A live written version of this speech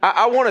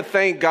I want to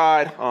thank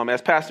God.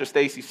 As Pastor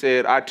Stacy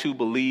said, I too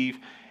believe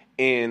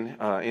in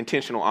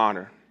intentional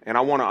honor. And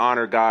I want to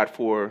honor God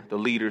for the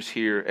leaders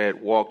here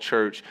at Walk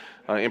Church,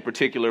 in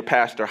particular,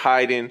 Pastor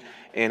Hayden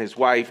and his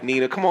wife,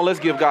 Nina. Come on, let's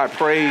give God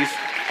praise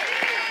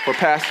for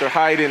Pastor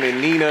Hayden and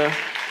Nina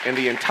and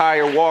the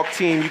entire Walk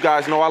team. You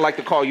guys know I like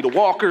to call you the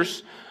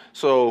Walkers.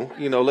 So,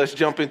 let's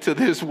jump into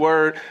this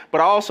word.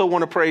 But I also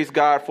want to praise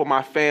God for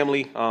my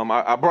family.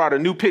 I brought a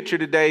new picture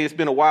today. It's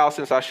been a while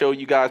since I showed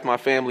you guys my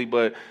family,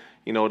 but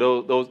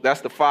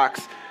that's the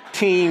Fox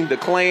team, the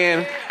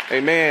clan.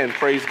 Amen.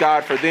 Praise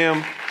God for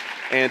them.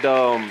 And,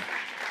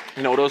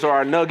 those are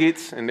our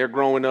nuggets, and they're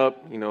growing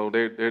up.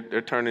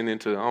 They're turning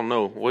into, I don't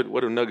know,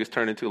 what do nuggets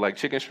turn into, like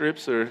chicken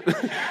strips? Or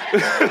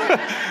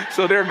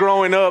So they're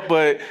growing up.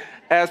 But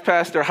as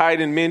Pastor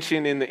Hayden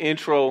mentioned in the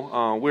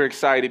intro, we're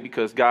excited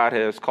because God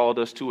has called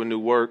us to a new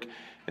work.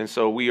 And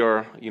so we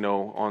are,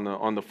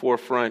 on the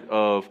forefront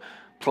of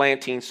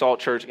planting Salt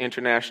Church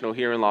International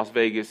here in Las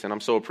Vegas. And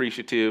I'm so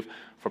appreciative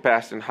for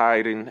Pastor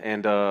Hayden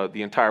and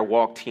the entire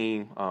Walk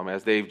team,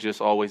 as they've just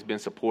always been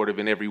supportive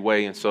in every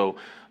way. And so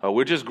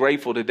we're just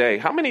grateful today.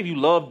 How many of you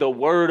love the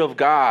Word of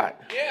God?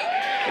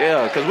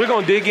 Yeah, because we're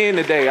going to dig in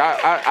today.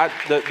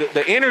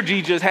 The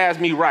energy just has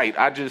me right.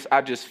 I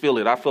just feel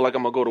it. I feel like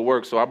I'm going to go to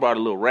work, so I brought a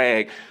little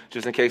rag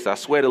just in case I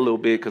sweat a little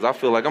bit, because I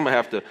feel like I'm going to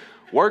have to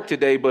work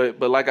today. But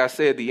like I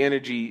said, the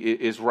energy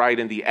is right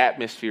and the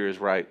atmosphere is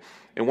right.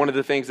 And one of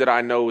the things that I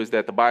know is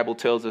that the Bible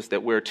tells us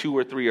that where 2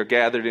 or 3 are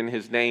gathered in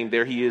his name,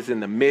 there he is in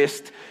the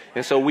midst.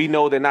 And so we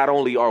know that not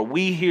only are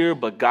we here,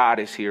 but God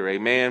is here.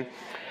 Amen.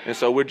 And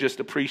so we're just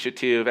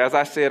appreciative. As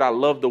I said, I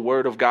love the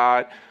Word of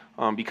God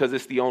because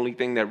it's the only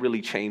thing that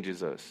really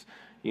changes us.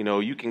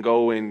 You can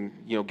go and,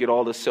 get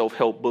all the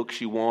self-help books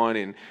you want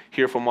and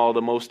hear from all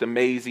the most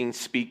amazing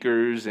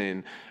speakers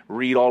and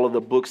read all of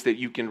the books that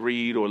you can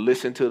read or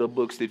listen to the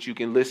books that you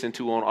can listen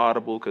to on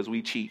Audible, because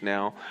we cheat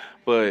now.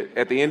 But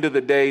at the end of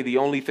the day, the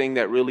only thing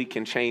that really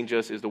can change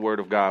us is the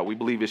Word of God. We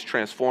believe it's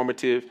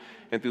transformative,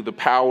 and through the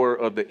power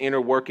of the inner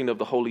working of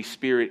the Holy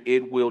Spirit,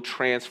 it will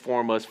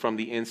transform us from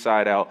the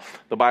inside out.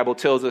 The Bible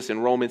tells us in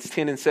Romans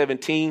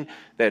 10:17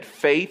 that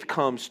faith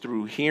comes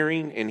through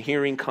hearing, and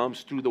hearing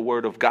comes through the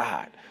Word of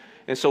God.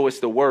 And so it's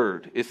the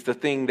Word. It's the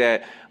thing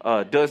that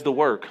does the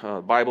work.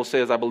 The Bible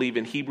says, I believe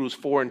in Hebrews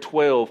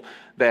 4:12,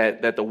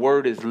 that the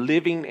Word is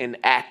living and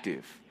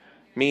active,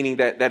 meaning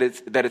that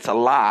it's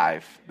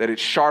alive, that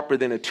it's sharper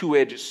than a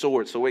two-edged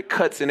sword, so it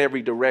cuts in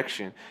every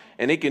direction.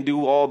 And it can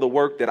do all the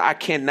work that I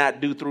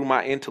cannot do through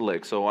my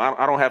intellect. So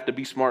I don't have to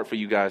be smart for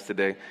you guys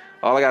today.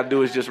 All I got to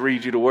do is just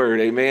read you the Word,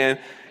 amen?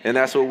 And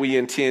that's what we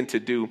intend to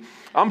do.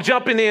 I'm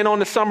jumping in on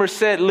the summer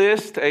set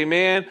list,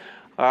 amen?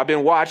 I've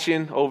been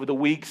watching over the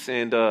weeks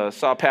and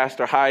saw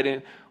Pastor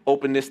Hayden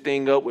open this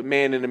thing up with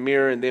Man in the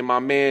Mirror. And then my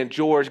man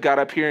George got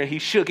up here and he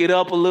shook it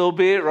up a little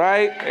bit,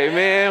 right?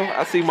 Amen.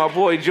 I see my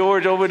boy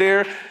George over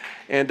there.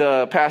 And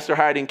Pastor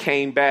Hayden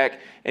came back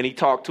and he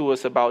talked to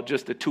us about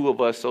just the two of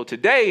us. So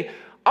today,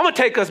 I'm going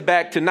to take us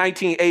back to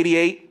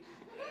 1988.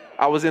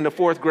 I was in the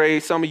 4th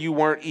grade. Some of you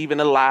weren't even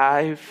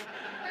alive.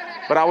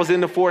 But I was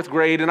in the 4th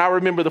grade, and I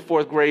remember the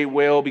 4th grade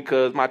well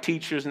because my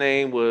teacher's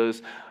name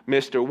was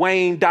Mr.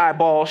 Wayne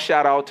Dieball.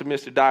 Shout out to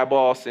Mr.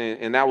 Dieball.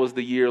 And that was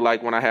the year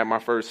like when I had my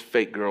first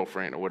fake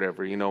girlfriend or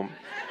whatever,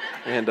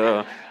 And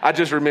I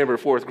just remember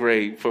 4th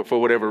grade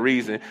for whatever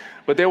reason.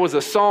 But there was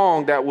a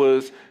song that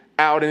was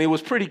out, and it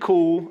was pretty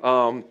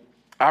cool.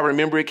 I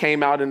remember it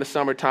came out in the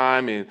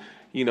summertime, and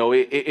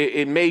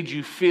it made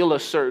you feel a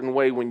certain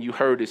way when you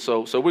heard it.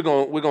 So we're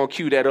gonna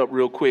cue that up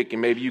real quick,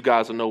 and maybe you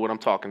guys will know what I'm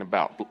talking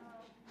about.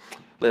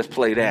 Let's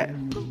play that.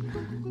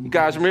 You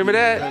guys remember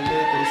that?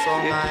 Yeah.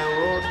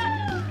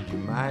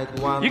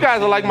 You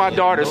guys are like my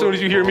daughter as soon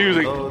as you hear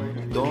music.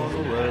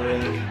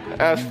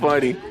 That's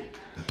funny.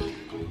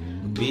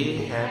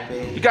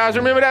 You guys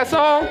remember that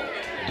song?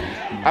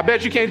 I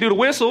bet you can't do the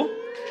whistle.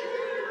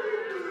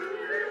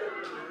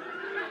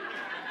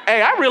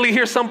 Hey, I really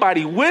hear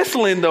somebody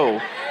whistling though.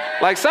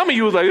 Like some of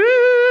you was like,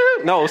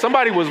 no,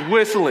 somebody was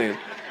whistling.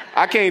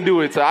 I can't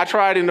do it. So I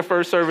tried in the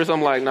first service.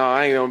 I'm like, no,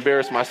 I ain't gonna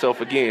embarrass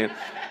myself again.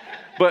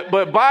 But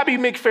Bobby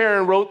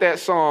McFerrin wrote that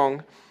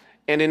song,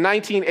 and in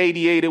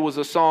 1988, it was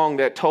a song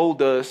that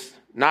told us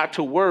not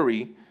to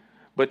worry,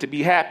 but to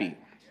be happy.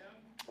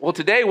 Well,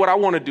 today what I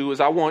want to do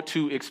is I want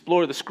to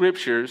explore the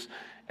scriptures,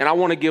 and I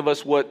want to give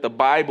us what the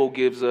Bible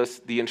gives us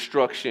the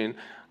instruction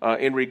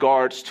in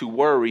regards to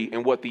worry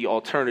and what the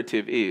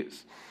alternative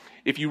is.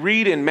 If you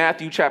read in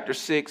Matthew chapter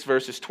 6,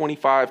 verses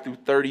 25 through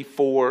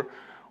 34,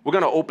 we're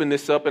going to open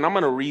this up, and I'm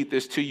going to read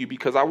this to you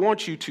because I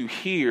want you to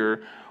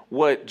hear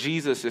what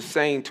Jesus is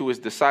saying to his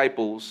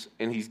disciples,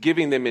 and he's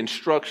giving them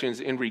instructions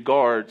in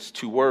regards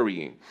to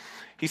worrying.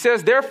 He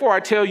says, therefore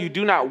I tell you,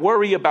 do not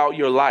worry about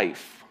your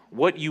life,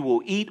 what you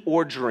will eat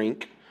or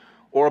drink,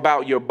 or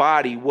about your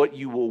body, what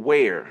you will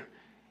wear.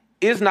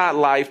 Is not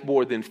life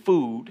more than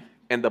food,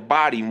 and the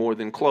body more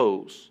than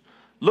clothes?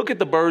 Look at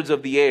the birds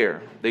of the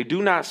air. They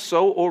do not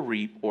sow or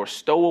reap or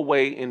stow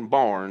away in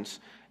barns,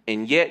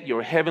 and yet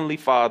your heavenly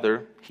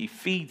Father, he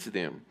feeds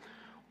them.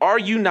 Are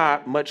you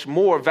not much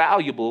more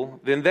valuable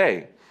than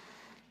they?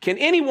 Can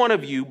any one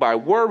of you, by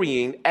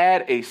worrying,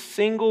 add a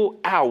single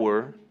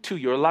hour to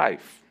your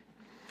life?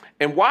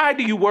 And why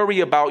do you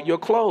worry about your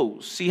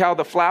clothes? See how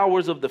the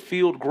flowers of the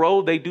field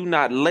grow? They do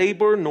not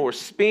labor nor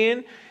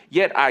spin.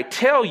 Yet I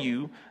tell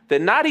you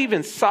that not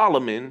even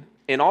Solomon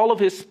in all of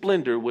his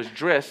splendor was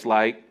dressed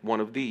like one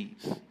of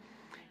these.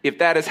 If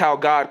that is how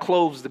God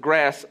clothes the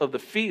grass of the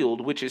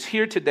field, which is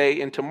here today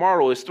and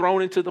tomorrow is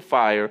thrown into the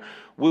fire,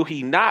 will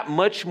he not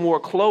much more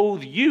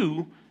clothe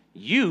you,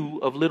 you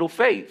of little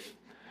faith?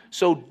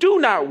 So do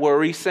not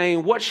worry,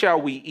 saying, what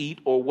shall we eat,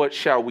 or what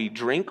shall we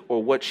drink,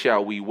 or what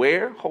shall we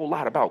wear? Whole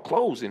lot about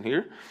clothes in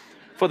here.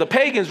 For the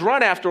pagans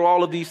run after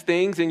all of these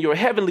things, and your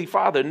heavenly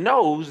Father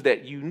knows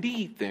that you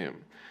need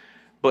them.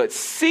 But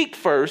seek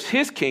first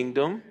his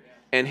kingdom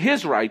and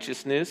his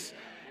righteousness,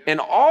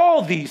 and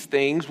all these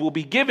things will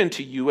be given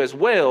to you as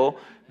well.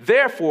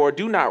 Therefore,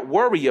 do not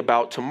worry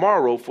about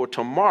tomorrow, for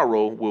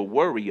tomorrow will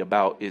worry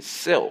about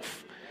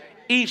itself.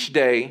 Each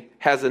day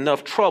has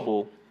enough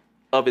trouble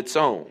of its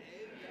own.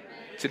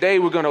 Today,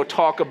 we're going to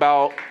talk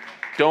about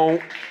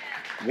don't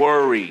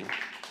worry.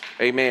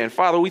 Amen.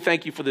 Father, we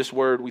thank you for this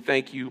word. We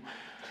thank you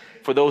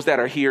for those that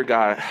are here,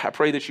 God. I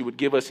pray that you would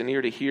give us an ear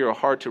to hear, a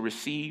heart to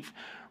receive.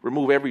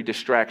 Remove every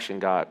distraction,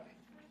 God.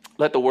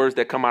 Let the words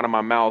that come out of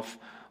my mouth,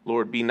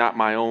 Lord, be not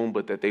my own,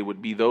 but that they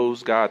would be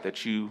those, God,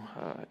 that you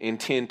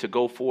intend to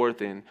go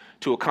forth and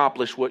to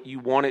accomplish what you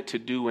want it to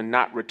do and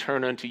not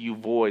return unto you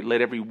void.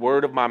 Let every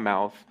word of my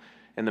mouth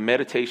and the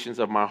meditations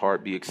of my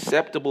heart be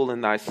acceptable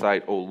in thy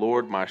sight, O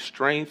Lord, my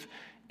strength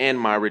and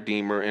my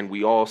Redeemer. And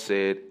we all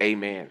said,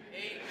 amen.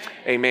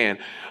 Amen.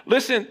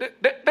 Listen,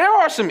 there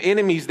are some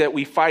enemies that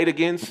we fight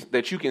against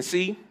that you can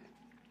see.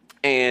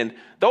 And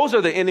those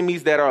are the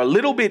enemies that are a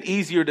little bit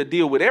easier to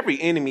deal with.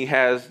 Every enemy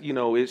has,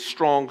 its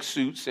strong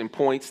suits and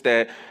points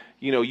that,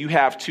 you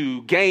have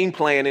to game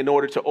plan in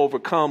order to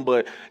overcome.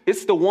 But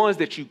it's the ones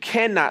that you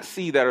cannot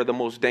see that are the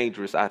most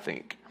dangerous, I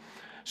think.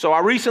 So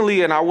I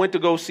went to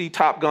go see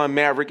Top Gun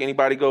Maverick.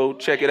 Anybody go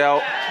check it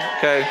out?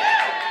 Okay.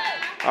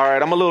 All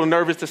right. I'm a little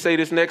nervous to say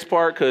this next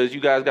part because you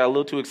guys got a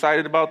little too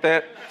excited about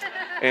that.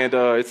 And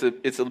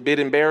it's a bit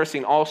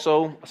embarrassing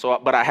also.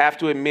 But I have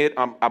to admit,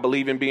 I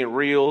believe in being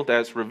real.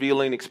 That's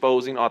revealing,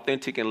 exposing,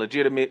 authentic, and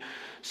legitimate.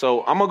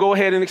 So I'm going to go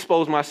ahead and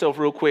expose myself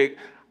real quick.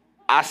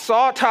 I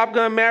saw Top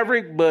Gun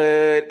Maverick,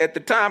 but at the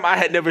time I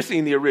had never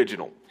seen the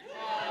original.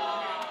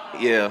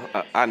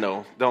 Yeah, I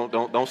know.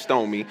 Don't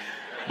stone me.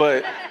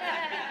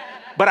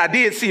 But I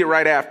did see it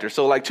right after.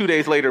 So like 2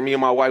 days later, me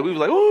and my wife, we was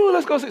like, "Ooh,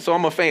 let's go see." So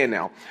I'm a fan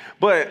now.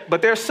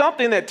 But there's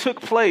something that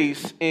took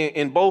place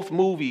in both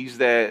movies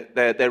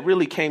that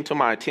really came to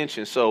my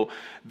attention. So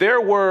there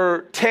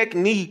were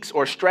techniques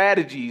or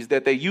strategies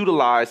that they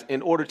utilized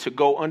in order to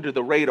go under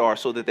the radar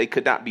so that they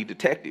could not be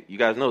detected. You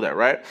guys know that,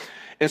 right?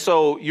 And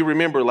so you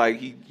remember, like,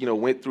 he,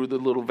 went through the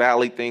little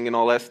valley thing and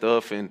all that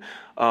stuff. And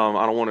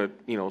I don't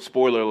want to,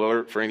 spoiler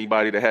alert for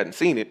anybody that hadn't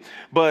seen it.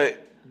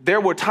 But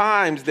there were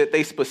times that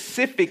they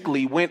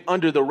specifically went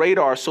under the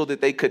radar so that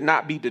they could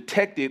not be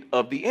detected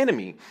of the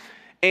enemy.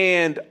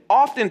 And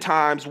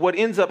oftentimes what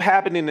ends up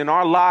happening in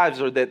our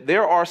lives are that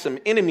there are some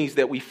enemies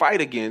that we fight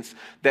against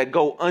that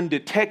go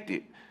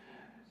undetected.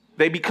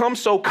 They become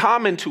so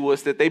common to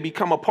us that they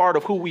become a part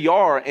of who we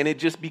are, and it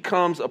just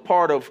becomes a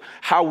part of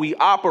how we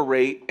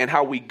operate and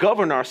how we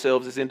govern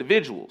ourselves as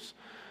individuals.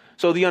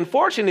 So the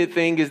unfortunate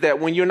thing is that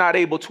when you're not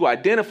able to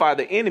identify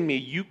the enemy,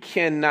 you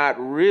cannot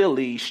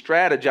really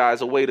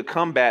strategize a way to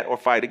combat or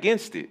fight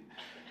against it.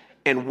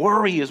 And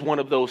worry is one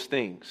of those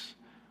things.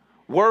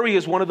 Worry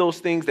is one of those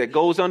things that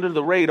goes under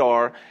the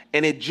radar,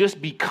 and it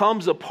just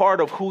becomes a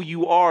part of who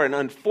you are. And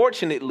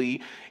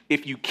unfortunately,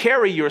 if you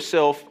carry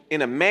yourself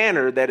in a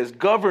manner that is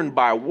governed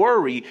by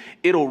worry,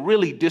 it'll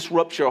really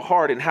disrupt your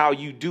heart and how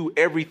you do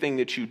everything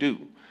that you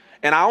do.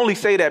 And I only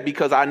say that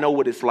because I know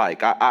what it's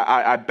like.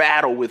 I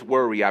battle with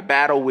worry. I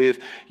battle with,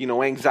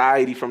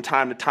 anxiety from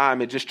time to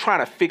time and just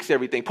trying to fix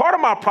everything. Part of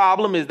my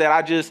problem is that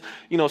I just,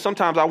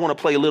 sometimes I want to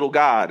play little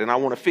God and I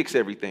want to fix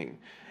everything.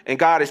 And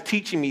God is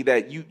teaching me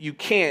that you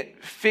can't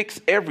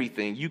fix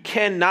everything. You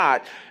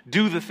cannot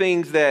do the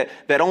things that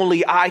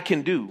only I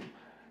can do.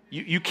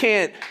 You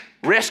can't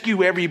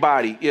rescue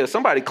everybody. Yeah,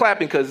 somebody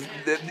clapping because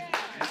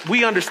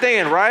we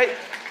understand, right?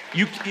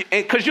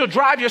 Because you'll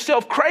drive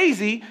yourself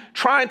crazy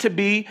trying to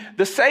be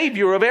the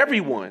savior of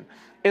everyone.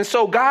 And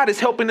so God is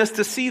helping us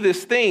to see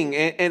this thing,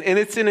 and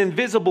it's an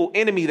invisible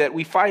enemy that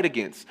we fight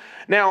against.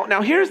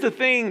 Now here's the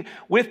thing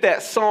with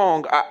that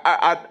song.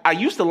 I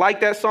used to like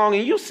that song,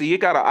 and you'll see it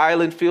got an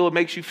island feel. It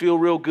makes you feel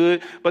real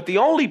good. But the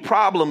only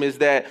problem is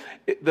that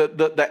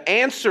the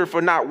answer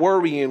for not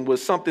worrying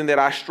was something that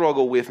I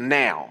struggle with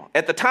now.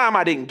 At the time,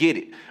 I didn't get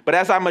it. But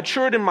as I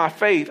matured in my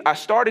faith, I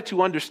started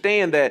to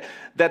understand that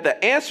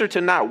the answer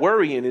to not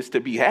worrying is to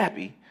be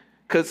happy.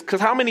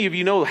 Because how many of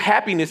you know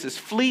happiness is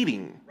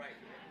fleeting?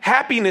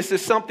 Happiness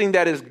is something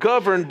that is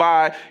governed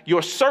by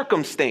your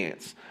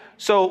circumstance.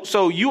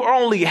 So you're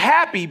only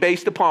happy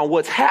based upon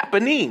what's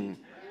happening.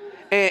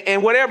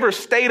 And whatever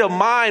state of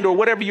mind or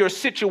whatever your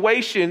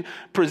situation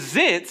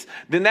presents,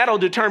 then that'll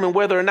determine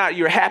whether or not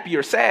you're happy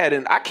or sad.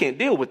 And I can't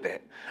deal with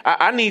that.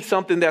 I need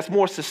something that's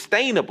more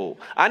sustainable.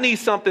 I need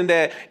something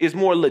that is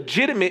more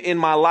legitimate in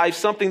my life,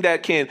 something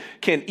that can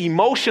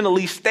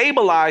emotionally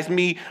stabilize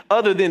me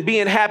other than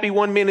being happy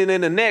one minute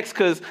and the next.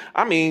 Because,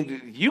 I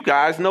mean, you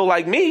guys know,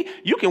 like me,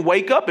 you can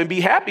wake up and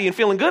be happy and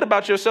feeling good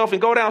about yourself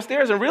and go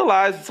downstairs and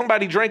realize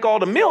somebody drank all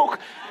the milk.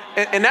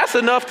 And that's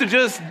enough to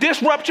just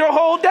disrupt your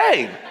whole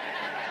day.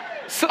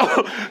 So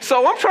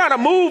I'm trying to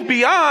move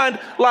beyond,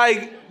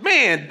 like,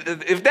 man,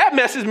 if that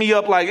messes me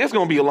up, like, it's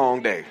going to be a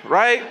long day,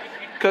 right?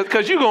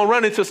 Because you're going to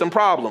run into some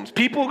problems.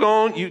 You're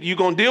going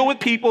to deal with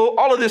people.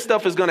 All of this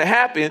stuff is going to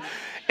happen.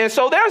 And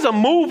so there's a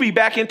movie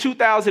back in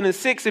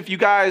 2006, if you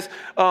guys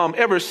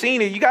ever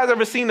seen it. You guys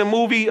ever seen the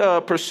movie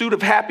Pursuit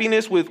of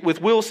Happiness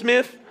with Will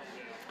Smith?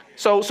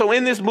 So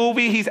in this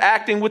movie, he's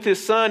acting with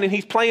his son and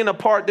he's playing a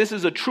part. This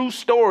is a true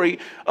story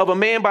of a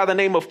man by the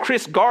name of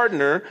Chris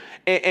Gardner.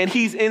 And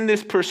he's in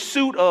this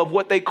pursuit of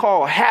what they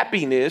call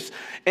happiness.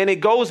 And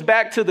it goes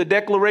back to the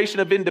Declaration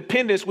of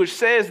Independence, which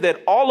says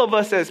that all of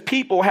us as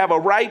people have a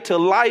right to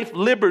life,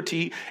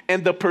 liberty,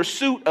 and the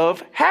pursuit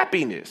of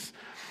happiness.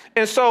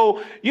 And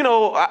so, you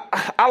know,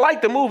 I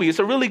like the movie. It's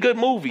a really good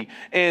movie.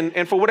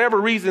 And for whatever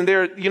reason,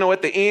 there, you know,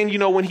 at the end, you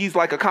know, when he's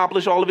like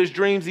accomplished all of his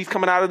dreams, he's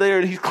coming out of there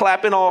and he's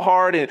clapping all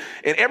hard. And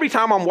every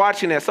time I'm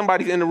watching that,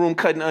 somebody's in the room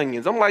cutting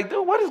onions. I'm like,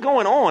 dude, what is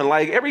going on?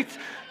 Like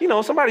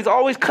somebody's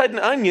always cutting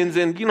onions.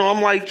 And, you know,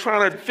 I'm like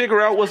trying to figure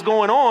out what's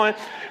going on.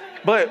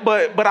 But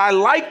I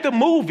like the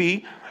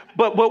movie.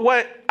 But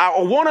what I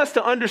want us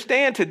to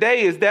understand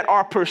today is that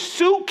our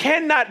pursuit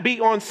cannot be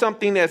on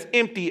something as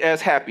empty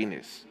as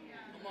happiness.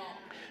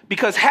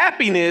 Because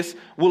happiness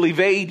will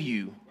evade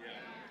you.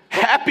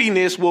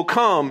 Happiness will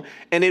come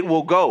and it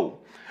will go.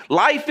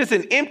 Life is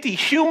an empty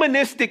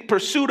humanistic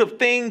pursuit of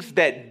things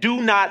that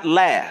do not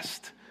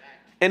last.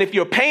 And if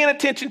you're paying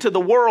attention to the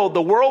world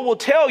will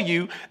tell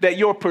you that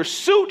your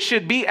pursuit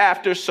should be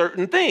after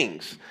certain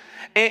things.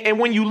 And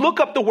when you look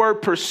up the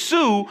word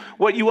pursue,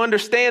 what you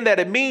understand that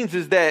it means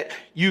is that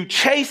you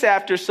chase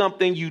after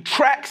something, you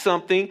track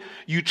something,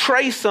 you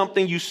trace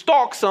something, you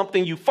stalk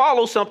something, you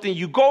follow something,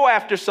 you go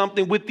after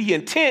something with the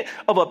intent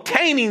of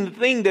obtaining the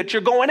thing that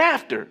you're going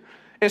after.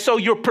 And so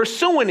you're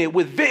pursuing it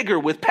with vigor,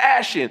 with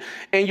passion,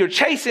 and you're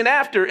chasing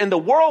after. And the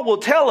world will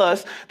tell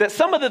us that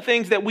some of the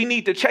things that we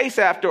need to chase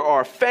after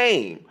are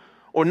fame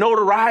or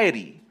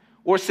notoriety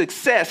or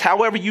success,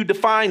 however you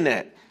define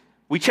that.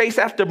 We chase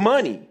after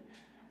money.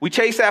 We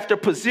chase after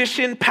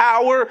position,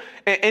 power,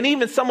 and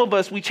even some of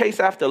us, we chase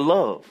after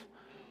love.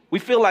 We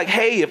feel like,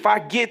 hey, if I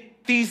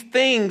get these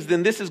things,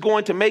 then this is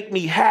going to make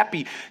me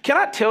happy. Can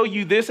I tell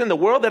you this? In the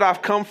world that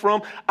I've come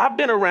from, I've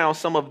been around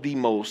some of the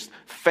most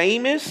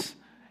famous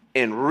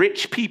and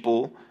rich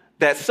people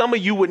that some of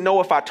you would know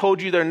if I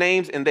told you their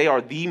names, and they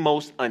are the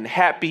most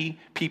unhappy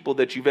people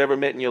that you've ever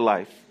met in your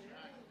life.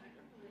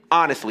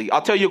 Honestly,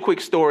 I'll tell you a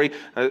quick story.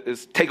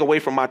 It's take away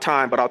from my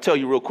time, but I'll tell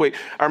you real quick.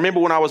 I remember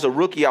when I was a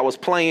rookie, I was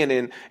playing,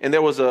 and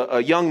there was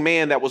a young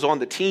man that was on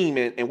the team,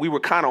 and we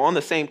were kind of on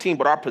the same team,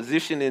 but our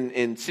position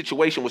and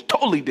situation was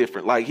totally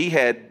different. Like, he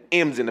had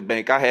M's in the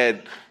bank.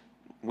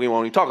 We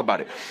won't even talk about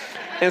it.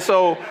 And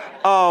so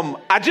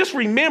I just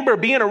remember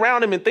being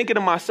around him and thinking to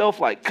myself,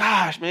 like,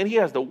 gosh, man, he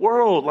has the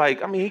world.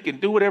 Like, I mean, he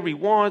can do whatever he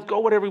wants, go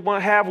whatever he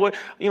wants,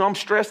 I'm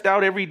stressed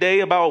out every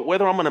day about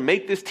whether I'm going to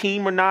make this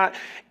team or not.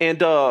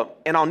 And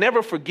I'll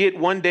never forget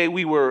one day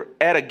we were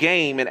at a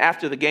game, and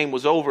after the game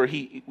was over,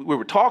 we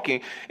were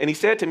talking, and he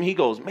said to me, he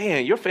goes,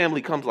 man, your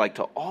family comes like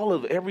to all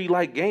of every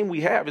like game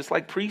we have. It's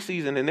like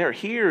preseason, and they're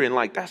here, and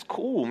like, that's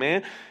cool,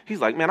 man. He's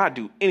like, man, I'd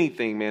do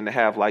anything, man, to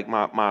have like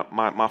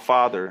my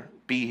father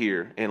be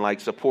here and like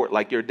support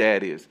like your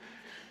dad is.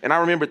 And I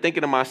remember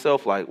thinking to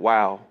myself, like,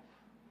 wow,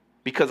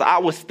 because I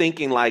was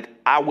thinking like,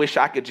 I wish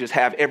I could just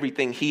have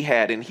everything he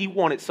had. And he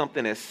wanted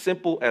something as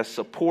simple as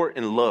support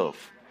and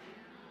love.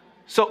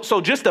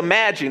 So just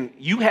imagine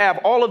you have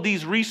all of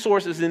these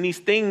resources and these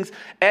things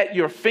at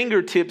your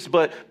fingertips,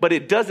 but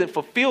it doesn't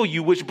fulfill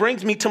you, which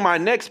brings me to my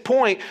next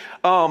point,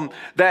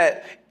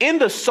 that in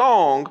the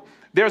song,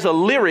 there's a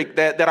lyric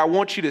that I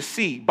want you to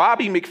see.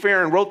 Bobby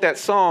McFerrin wrote that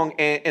song,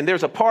 and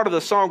there's a part of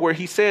the song where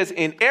he says,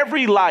 in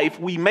every life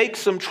we make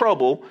some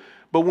trouble,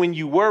 but when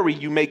you worry,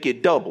 you make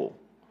it double.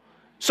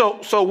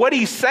 So what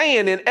he's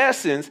saying in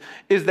essence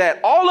is that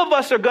all of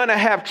us are going to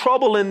have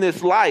trouble in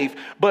this life,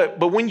 but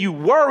when you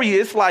worry,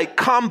 it's like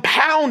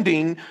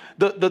compounding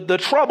the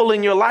trouble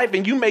in your life,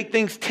 and you make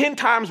things 10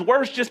 times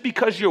worse just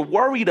because you're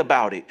worried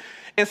about it.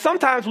 And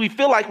sometimes we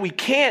feel like we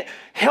can't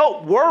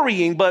help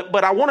worrying,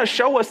 but I want to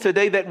show us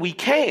today that we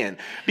can.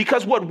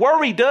 Because what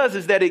worry does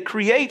is that it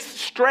creates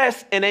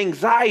stress and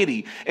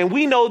anxiety. And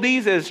we know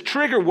these as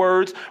trigger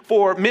words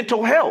for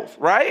mental health,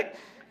 right?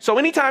 So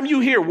anytime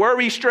you hear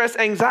worry, stress,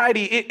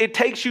 anxiety, it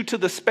takes you to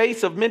the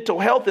space of mental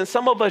health. And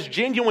some of us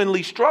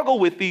genuinely struggle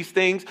with these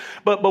things.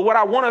 But what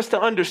I want us to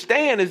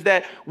understand is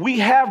that we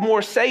have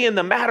more say in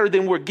the matter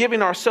than we're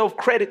giving ourselves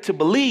credit to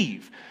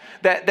believe.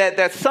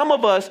 that some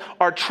of us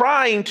are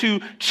trying to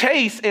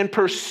chase and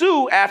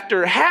pursue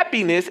after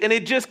happiness, and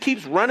it just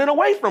keeps running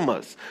away from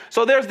us.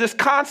 So there's this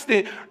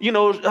constant,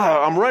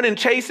 I'm running,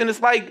 chasing.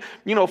 It's like,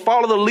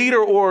 follow the leader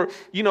or,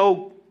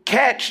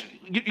 catch.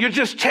 You're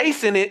just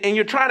chasing it, and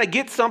you're trying to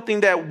get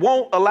something that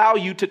won't allow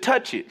you to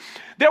touch it.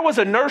 There was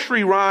a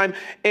nursery rhyme,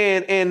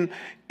 and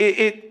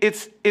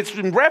it's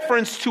in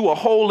reference to a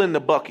hole in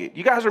the bucket.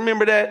 You guys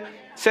remember that?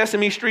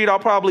 Sesame Street. I'll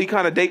probably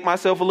kind of date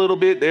myself a little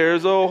bit.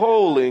 There's a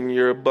hole in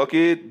your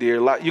bucket, dear.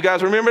 You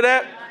guys remember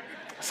that?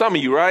 Some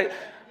of you, right?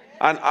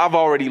 I've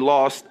already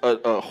lost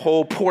a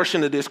whole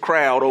portion of this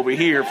crowd over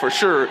here for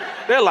sure.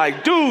 They're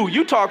like, dude,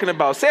 you talking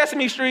about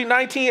Sesame Street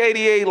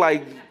 1988?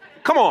 Like,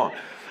 come on.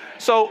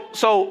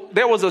 So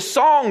there was a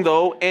song,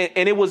 though,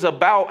 and it was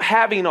about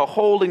having a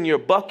hole in your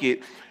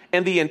bucket.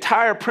 And the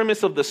entire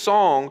premise of the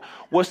song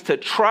was to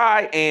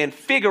try and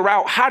figure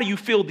out, how do you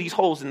fill these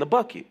holes in the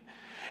bucket?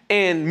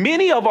 And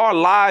many of our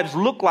lives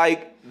look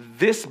like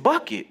this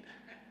bucket.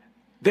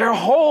 They're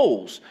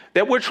holes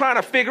that we're trying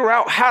to figure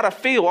out how to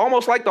fill,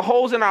 almost like the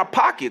holes in our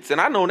pockets.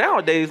 And I know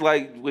nowadays,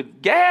 like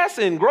with gas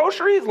and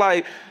groceries,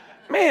 like,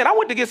 man, I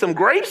went to get some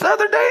grapes the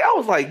other day. I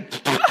was like,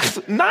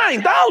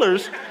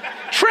 $9,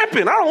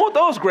 tripping. I don't want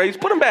those grapes.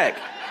 Put them back.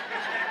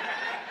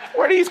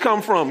 Where these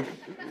come from?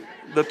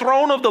 The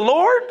throne of the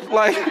Lord?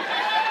 Like,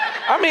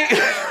 I mean,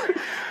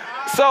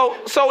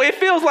 so it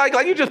feels like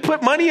you just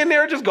put money in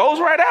there, it just goes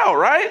right out,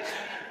 right?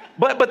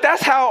 But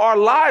that's how our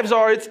lives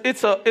are.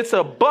 It's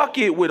a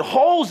bucket with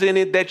holes in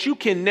it that you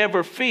can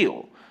never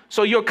fill.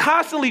 So you're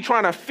constantly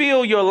trying to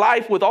fill your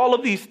life with all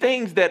of these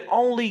things that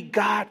only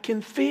God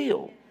can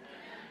fill.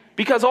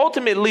 Because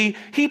ultimately,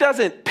 he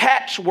doesn't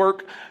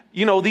patchwork,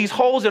 these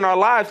holes in our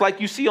lives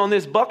like you see on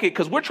this bucket,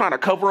 because we're trying to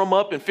cover them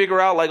up and figure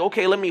out like,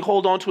 okay, let me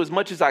hold on to as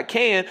much as I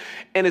can.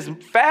 And as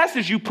fast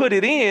as you put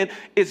it in,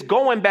 it's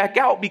going back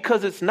out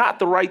because it's not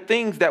the right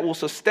things that will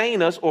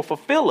sustain us or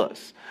fulfill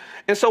us.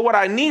 And so what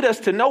I need us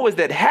to know is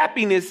that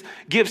happiness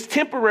gives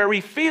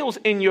temporary feels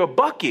in your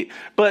bucket.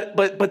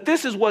 But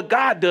this is what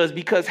God does,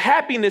 because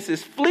happiness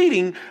is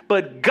fleeting,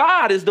 but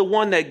God is the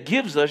one that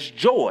gives us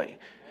joy.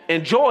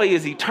 And joy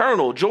is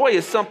eternal. Joy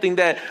is something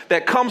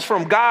that comes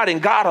from God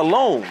and God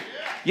alone.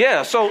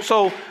 Yeah,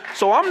 so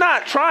I'm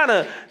not trying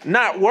to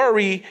not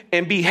worry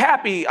and be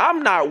happy.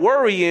 I'm not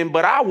worrying,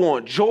 but I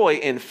want joy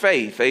and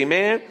faith.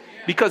 Amen.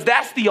 Because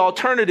that's the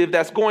alternative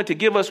that's going to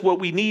give us what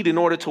we need in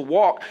order to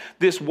walk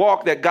this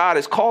walk that God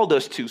has called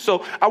us to.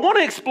 So I want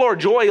to explore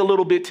joy a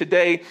little bit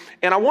today,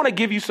 and I want to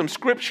give you some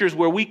scriptures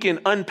where we can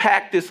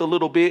unpack this a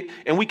little bit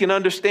and we can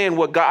understand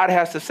what God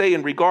has to say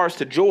in regards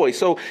to joy.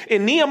 So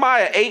in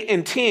Nehemiah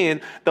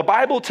 8:10, the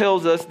Bible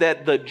tells us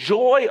that the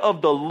joy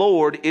of the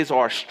Lord is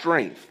our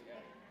strength.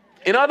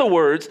 In other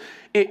words,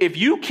 if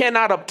you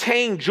cannot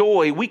obtain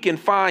joy, we can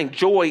find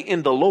joy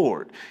in the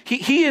Lord.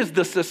 He is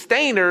the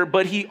sustainer,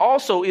 but he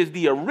also is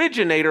the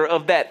originator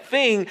of that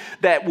thing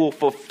that will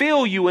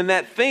fulfill you and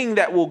that thing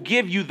that will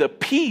give you the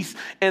peace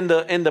and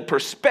the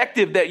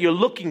perspective that you're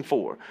looking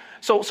for.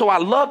 So I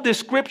love this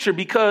scripture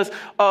because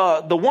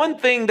the one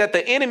thing that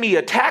the enemy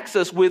attacks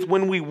us with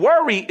when we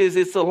worry is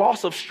it's a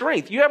loss of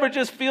strength. You ever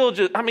just feel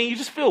you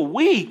just feel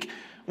weak?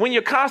 When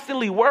you're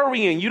constantly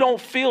worrying, you don't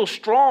feel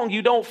strong,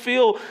 you don't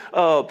feel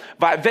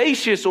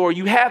vivacious, or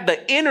you have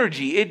the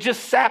energy. It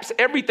just saps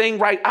everything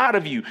right out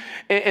of you.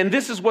 And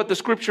this is what the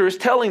scripture is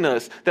telling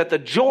us, that the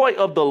joy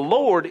of the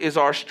Lord is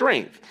our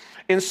strength.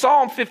 In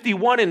Psalm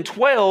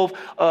 51:12,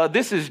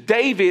 this is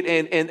David,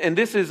 and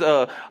this is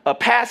a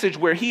passage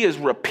where he is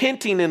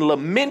repenting and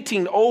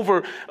lamenting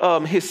over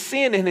his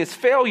sin and his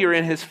failure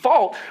and his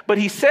fault. But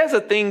he says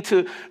a thing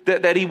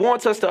that he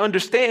wants us to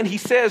understand. He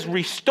says,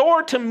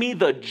 "Restore to me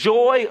the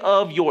joy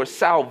of your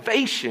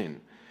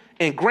salvation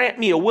and grant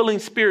me a willing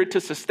spirit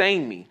to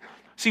sustain me."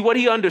 See, what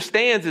he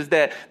understands is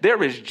that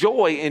there is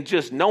joy in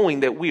just knowing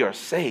that we are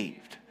saved.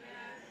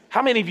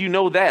 How many of you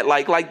know that?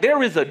 Like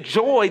there is a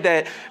joy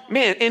that,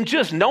 man, in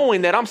just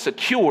knowing that I'm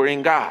secure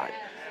in God,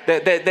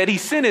 that he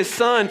sent his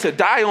son to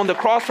die on the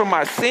cross for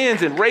my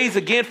sins and raise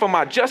again for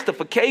my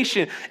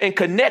justification and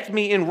connect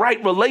me in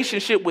right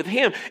relationship with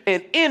him.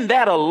 And in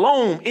that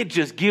alone, it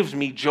just gives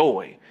me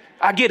joy.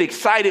 I get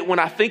excited when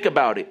I think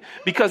about it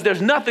because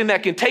there's nothing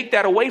that can take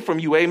that away from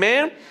you.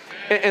 Amen.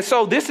 And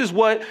so this is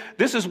what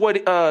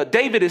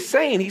David is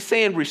saying. He's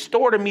saying,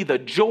 restore to me the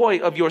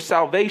joy of your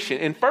salvation.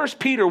 In 1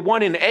 Peter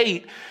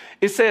 1:8,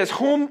 it says,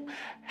 whom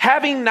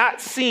having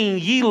not seen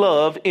ye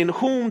love, in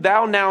whom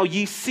thou now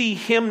ye see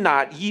him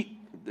not.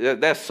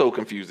 That's so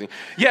confusing.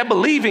 Yet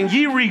believing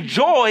ye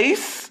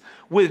rejoice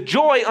with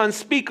joy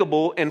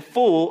unspeakable and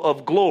full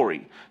of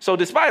glory. So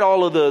despite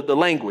all of the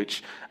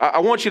language, I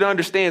want you to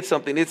understand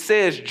something. It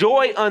says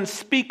joy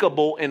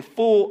unspeakable and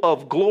full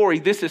of glory.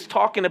 This is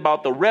talking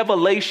about the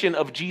revelation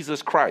of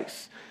Jesus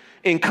Christ.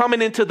 In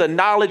coming into the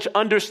knowledge,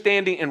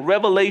 understanding, and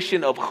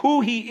revelation of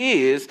who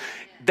he is,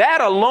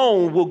 that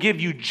alone will give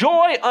you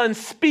joy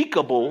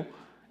unspeakable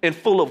and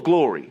full of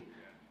glory.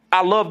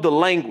 I love the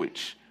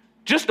language.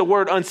 Just the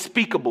word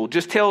unspeakable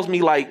just tells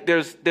me like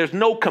there's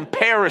no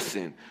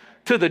comparison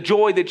to the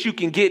joy that you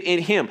can get in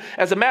him.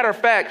 As a matter of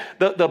fact,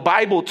 the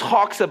Bible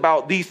talks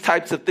about these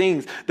types of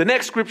things. The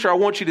next scripture I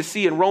want you to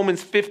see in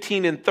Romans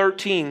 15 and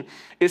 13,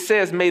 it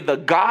says, may the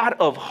God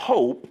of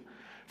hope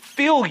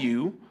fill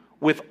you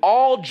with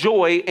all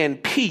joy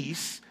and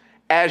peace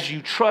as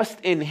you trust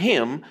in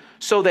him,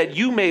 so that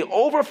you may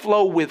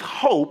overflow with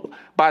hope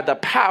by the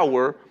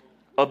power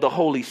of the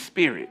Holy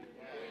Spirit.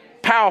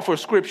 Powerful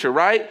scripture,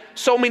 right?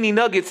 So many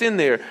nuggets in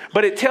there.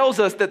 But it tells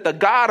us that the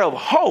God of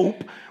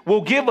hope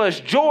will give us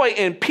joy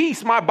and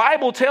peace. My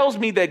Bible tells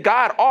me that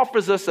God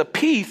offers us a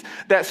peace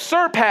that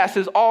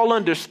surpasses all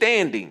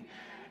understanding.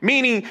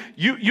 Meaning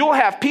you'll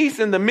have peace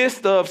in the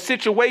midst of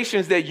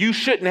situations that you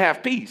shouldn't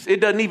have peace.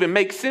 It doesn't even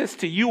make sense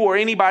to you or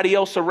anybody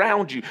else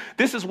around you.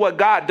 This is what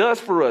God does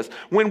for us.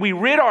 When we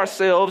rid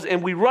ourselves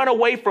and we run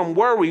away from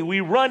worry, we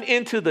run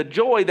into the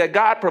joy that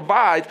God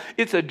provides.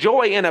 It's a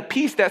joy and a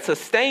peace that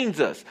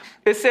sustains us.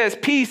 It says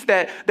peace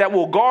that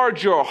will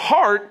guard your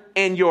heart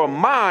and your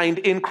mind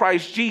in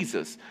Christ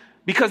Jesus.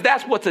 Because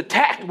that's what's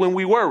attacked when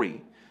we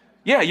worry.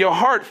 Yeah, your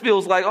heart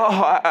feels like, oh,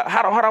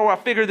 how do I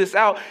figure this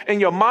out?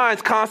 And your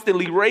mind's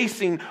constantly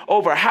racing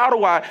over how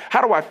do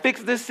I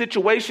fix this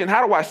situation?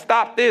 How do I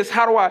stop this?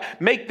 How do I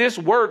make this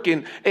work?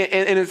 And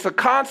it's a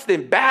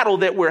constant battle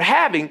that we're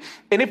having.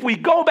 And if we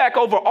go back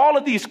over all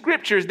of these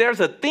scriptures, there's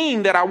a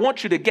theme that I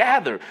want you to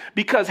gather,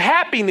 because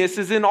happiness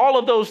is in all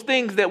of those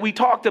things that we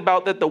talked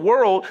about that the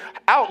world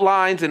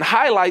outlines and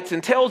highlights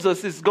and tells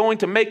us is going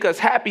to make us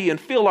happy and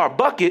fill our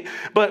bucket.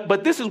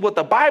 But this is what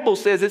the Bible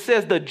says. It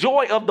says the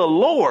joy of the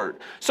Lord.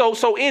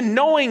 So in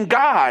knowing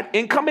God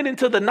and coming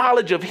into the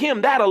knowledge of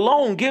him, that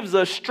alone gives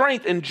us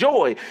strength and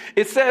joy.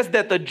 It says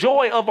that the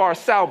joy of our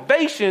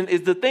salvation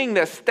is the thing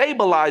that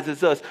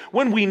stabilizes us.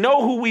 When we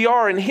know who we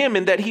are in him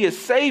and that he has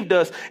saved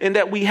us and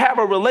that we have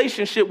a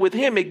relationship with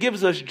him, it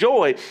gives us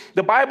joy.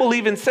 The Bible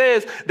even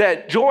says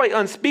that joy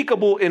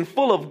unspeakable and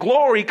full of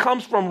glory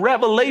comes from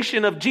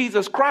revelation of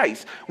Jesus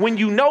Christ. When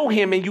you know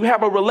him and you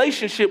have a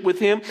relationship with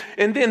him.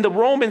 And then the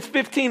Romans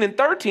 15 and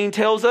 13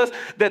 tells us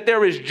that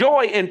there is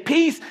joy and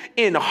peace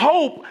in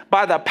hope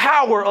by the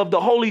power of the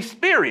Holy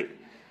Spirit.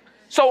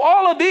 So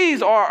all of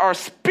these are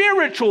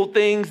spiritual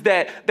things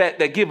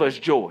that give us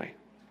joy,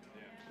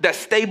 that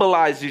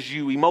stabilizes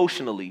you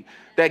emotionally,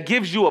 that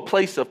gives you a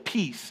place of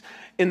peace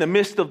in the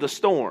midst of the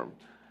storm,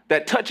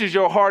 that touches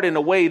your heart in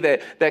a way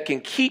that can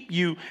keep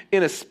you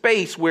in a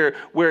space where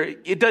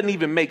it doesn't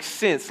even make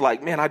sense.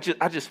 Like, man, I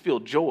just feel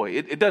joy.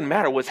 It doesn't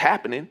matter what's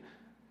happening.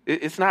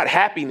 It's not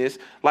happiness.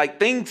 Like,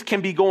 things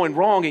can be going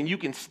wrong and you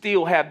can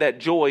still have that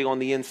joy on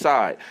the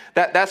inside.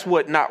 That's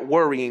what not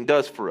worrying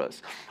does for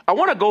us. I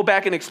want to go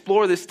back and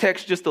explore this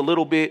text just a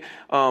little bit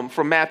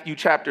from Matthew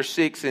chapter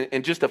 6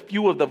 and just a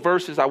few of the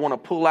verses I want to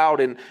pull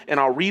out and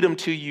I'll read them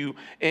to you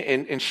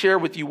and share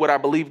with you what I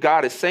believe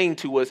God is saying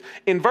to us.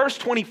 In verse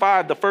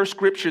 25, the first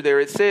scripture there,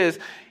 it says,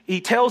 he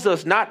tells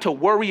us not to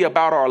worry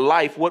about our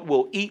life, what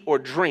we'll eat or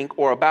drink,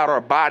 or about our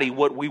body,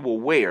 what we will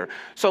wear.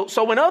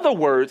 So in other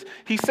words,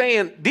 he's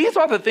saying these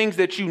are the things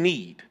that you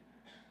need.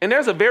 And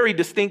there's a very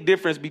distinct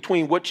difference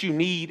between what you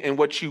need and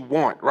what you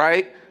want,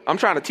 right? I'm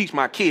trying to teach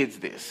my kids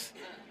this.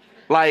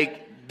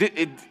 Like,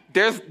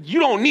 you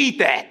don't need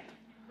that.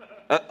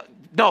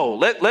 No,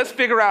 let's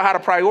figure out how to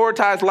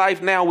prioritize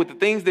life now with the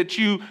things that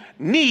you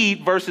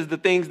need versus the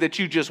things that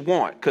you just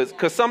want.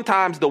 Because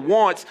sometimes the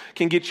wants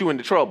can get you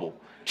into trouble,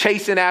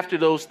 chasing after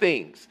those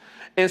things.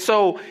 And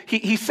so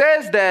he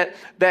says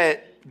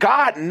that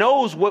God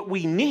knows what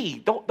we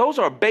need. Those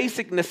are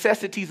basic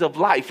necessities of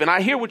life. And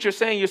I hear what you're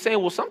saying. You're saying,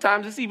 well,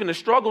 sometimes it's even a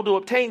struggle to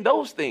obtain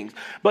those things.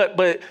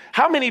 But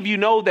how many of you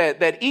know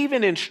that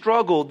even in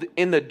struggle,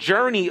 in the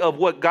journey of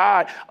what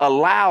God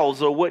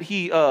allows or what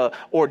he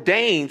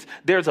ordains,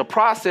 there's a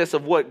process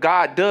of what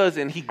God does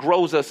and he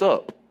grows us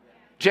up.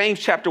 James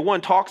chapter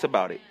 1 talks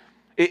about it.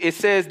 It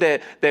says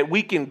that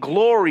we can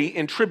glory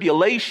in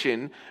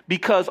tribulation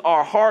because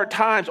our hard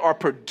times are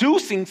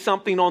producing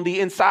something on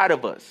the inside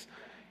of us.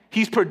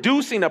 He's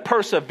producing a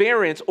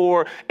perseverance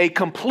or a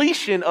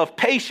completion of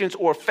patience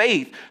or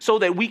faith so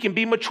that we can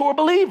be mature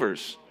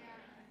believers.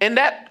 And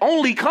that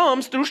only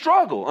comes through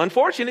struggle,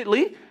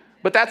 unfortunately,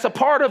 but that's a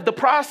part of the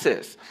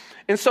process.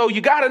 And so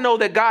you got to know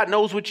that God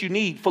knows what you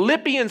need.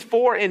 Philippians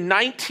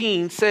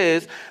 4:19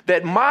 says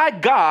that my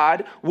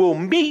God will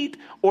meet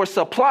or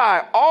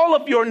supply all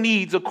of your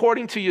needs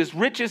according to his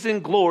riches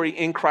and glory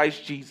in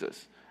Christ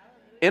Jesus.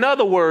 In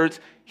other words,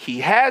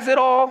 he has it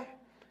all.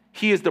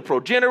 He is the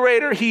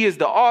progenitor. He is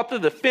the author,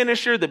 the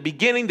finisher, the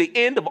beginning, the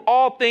end of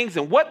all things.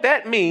 And what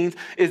that means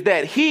is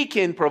that he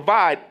can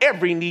provide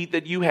every need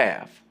that you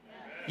have.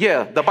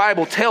 Yeah, the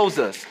Bible tells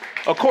us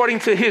according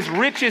to his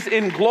riches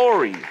in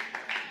glory.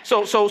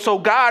 So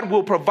God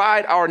will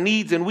provide our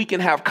needs and we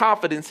can have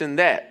confidence in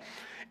that.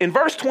 In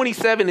verse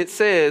 27, it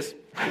says,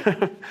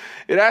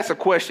 it asks a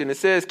question. It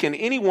says, can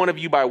any one of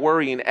you by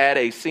worrying add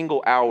a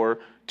single hour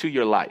to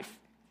your life?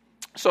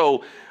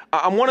 So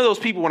I'm one of those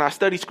people when I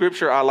study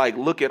scripture, I like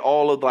look at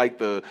all of like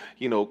the,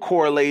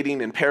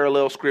 correlating and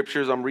parallel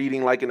scriptures. I'm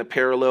reading like in the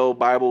parallel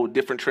Bible,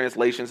 different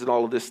translations and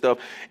all of this stuff.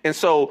 And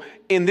so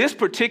in this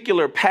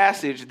particular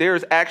passage,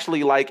 there's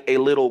actually like a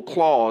little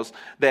clause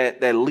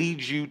that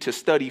leads you to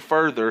study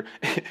further.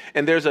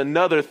 And there's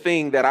another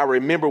thing that I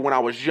remember when I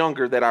was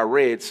younger that I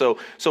read. So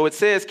it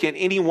says, can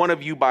any one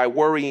of you by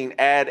worrying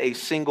add a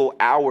single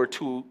hour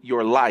to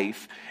your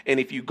life? And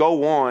if you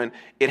go on,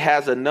 it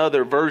has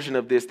another version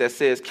of this that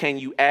says, can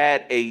you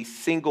add a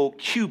single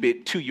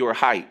cubit to your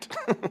height?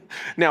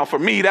 Now, for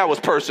me, that was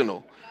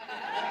personal.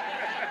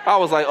 I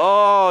was like,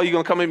 oh, you're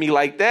going to come at me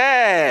like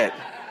that?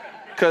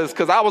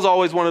 Because I was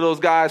always one of those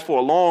guys for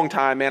a long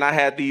time, man. I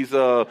had these,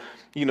 the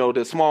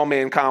small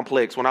man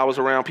complex. When I was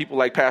around people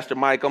like Pastor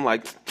Mike, I'm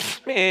like,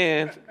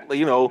 man,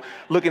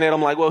 looking at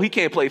him like, well, he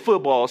can't play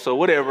football, so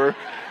whatever,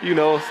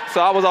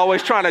 So I was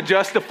always trying to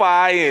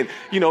justify and,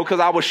 because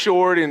I was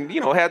short and,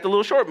 had the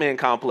little short man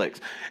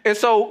complex. And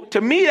so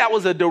to me, that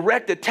was a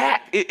direct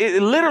attack.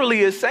 It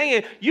literally is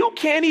saying you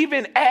can't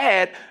even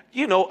add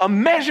a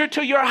measure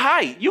to your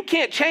height. You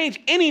can't change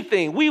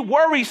anything. We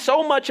worry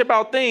so much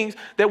about things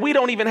that we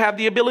don't even have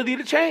the ability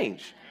to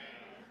change.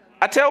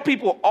 I tell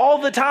people all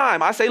the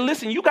time, I say,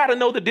 listen, you got to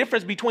know the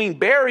difference between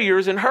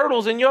barriers and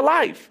hurdles in your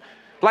life.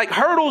 Like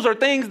hurdles are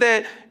things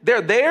that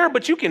they're there,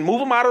 but you can move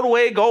them out of the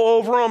way, go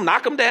over them,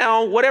 knock them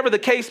down, whatever the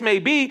case may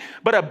be.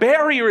 But a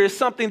barrier is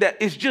something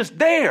that is just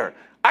there.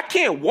 I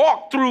can't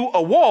walk through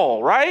a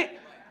wall, right?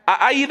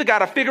 I either got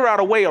to figure out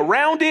a way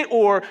around it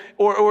or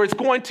it's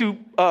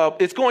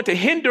going to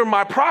hinder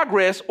my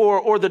progress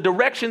or the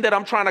direction that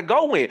I'm trying to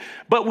go in.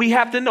 But we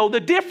have to know the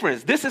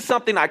difference. This is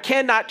something I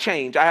cannot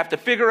change. I have to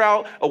figure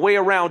out a way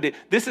around it.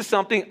 This is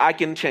something I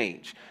can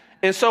change.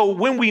 And so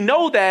when we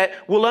know that,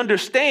 we'll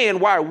understand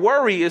why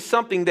worry is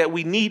something that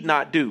we need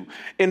not do.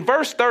 In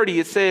verse 30,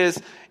 it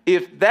says,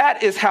 if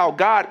that is how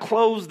God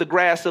clothes the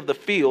grass of the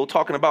field,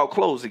 talking about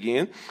clothes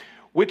again,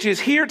 which is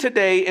here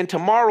today and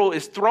tomorrow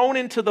is thrown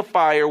into the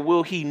fire,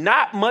 will he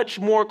not much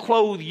more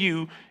clothe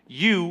you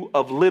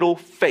of little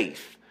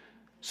faith?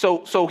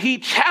 So he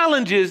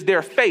challenges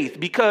their faith,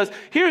 because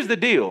here's the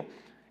deal.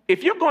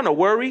 If you're going to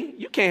worry,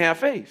 you can't have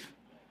faith.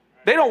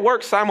 They don't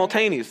work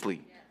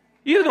simultaneously.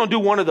 You're either going to do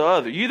one or the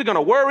other. You're either going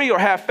to worry or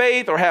have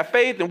faith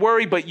and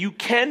worry, but you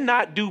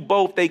cannot do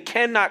both. They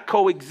cannot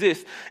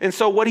coexist. And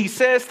so what he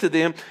says to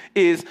them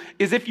is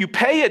if you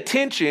pay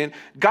attention,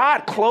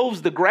 God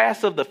clothes the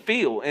grass of the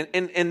field,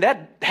 and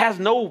that has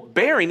no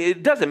bearing.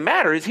 It doesn't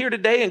matter. It's here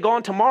today and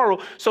gone tomorrow.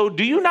 So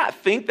do you not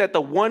think that the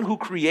one who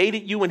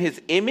created you in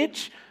his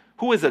image,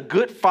 who is a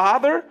good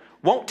father,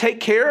 won't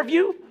take care of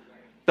you?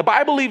 The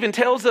Bible even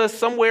tells us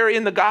somewhere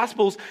in the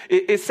Gospels,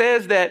 it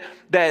says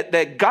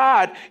that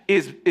God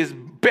is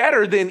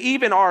better than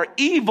even our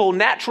evil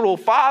natural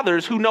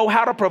fathers who know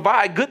how to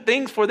provide good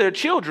things for their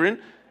children.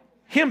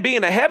 Him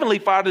being a heavenly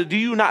father, do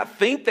you not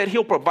think that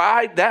he'll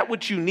provide that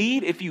which you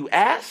need if you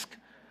ask?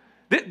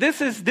 This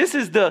is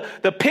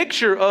the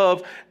picture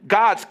of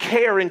God's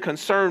care and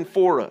concern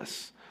for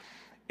us.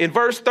 In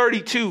verse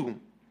 32,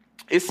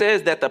 it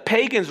says that the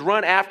pagans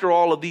run after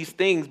all of these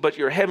things, but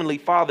your heavenly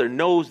Father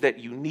knows that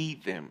you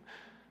need them.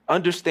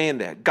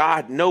 Understand that.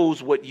 God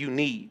knows what you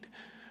need.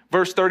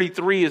 Verse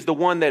 33 is the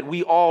one that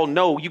we all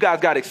know. You guys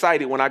got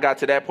excited when I got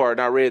to that part and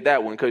I read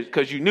that one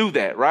because you knew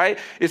that, right?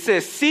 It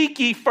says, seek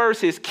ye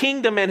first his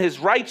kingdom and his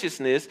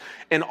righteousness,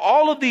 and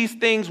all of these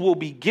things will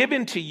be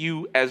given to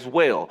you as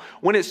well.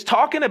 When it's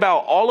talking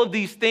about all of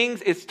these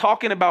things, it's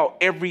talking about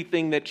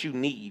everything that you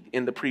need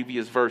in the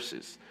previous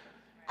verses.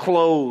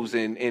 Clothes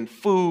and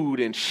food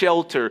and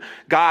shelter.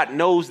 God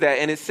knows that.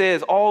 And it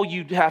says all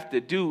you have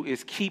to do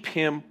is keep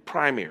him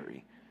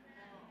primary.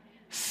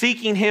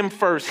 Seeking him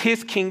first,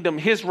 his kingdom,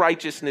 his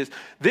righteousness.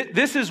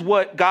 This is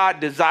what God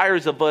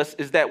desires of us,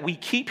 is that we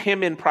keep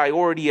him in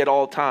priority at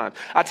all times.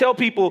 I tell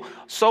people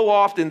so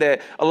often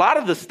that a lot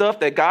of the stuff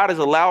that God has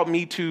allowed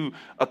me to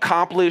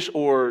accomplish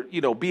or,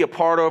 be a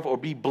part of or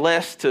be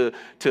blessed to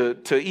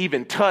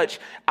even touch,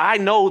 I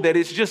know that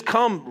it's just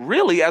come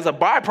really as a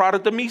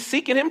byproduct of me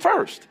seeking him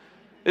first.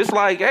 It's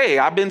like, hey,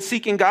 I've been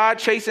seeking God,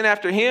 chasing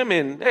after him,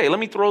 and hey, let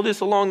me throw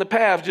this along the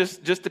path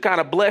just to kind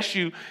of bless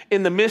you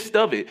in the midst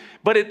of it.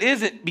 But it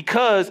isn't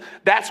because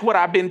that's what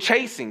I've been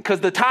chasing.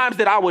 Because the times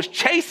that I was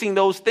chasing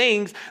those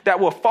things that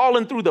were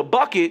falling through the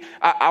bucket,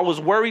 I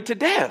was worried to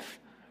death.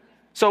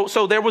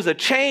 So there was a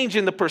change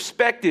in the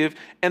perspective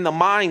and the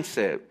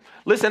mindset.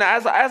 Listen,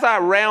 as I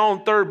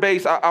round third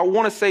base, I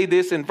want to say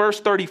this in verse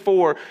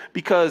 34,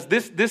 because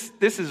this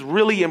is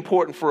really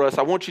important for us.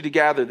 I want you to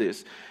gather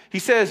this. He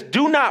says,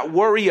 do not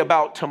worry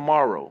about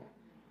tomorrow,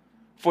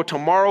 for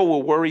tomorrow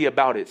will worry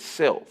about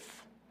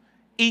itself.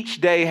 Each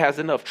day has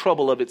enough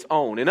trouble of its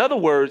own. In other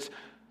words,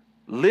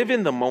 live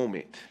in the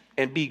moment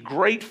and be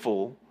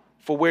grateful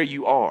for where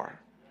you are.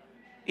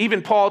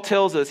 Even Paul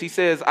tells us, he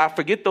says, I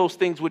forget those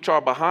things which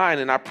are behind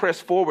and I press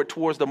forward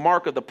towards the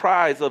mark of the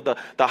prize of the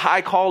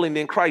high calling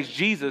in Christ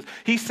Jesus.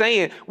 He's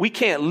saying we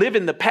can't live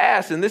in the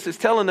past, and this is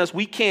telling us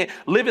we can't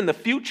live in the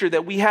future,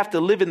 that we have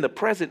to live in the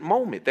present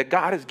moment that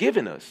God has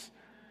given us.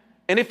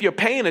 And if you're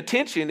paying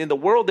attention in the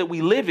world that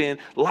we live in,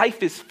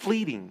 life is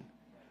fleeting.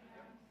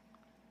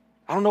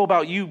 I don't know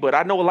about you, but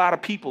I know a lot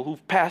of people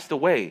who've passed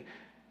away.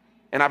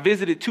 And I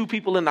visited 2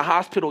 people in the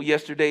hospital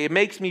yesterday. It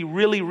makes me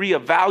really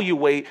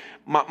reevaluate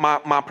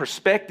my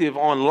perspective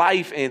on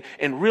life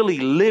and really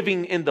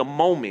living in the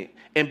moment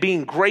and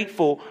being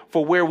grateful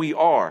for where we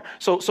are.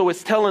 So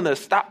it's telling us,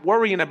 stop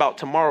worrying about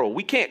tomorrow.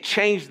 We can't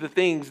change the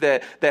things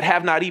that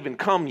have not even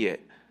come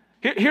yet.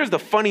 Here's the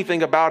funny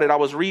thing about it. I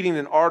was reading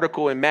an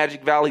article in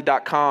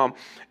magicvalley.com,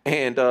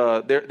 and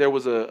there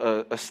was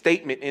a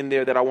statement in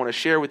there that I want to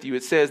share with you.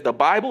 It says, the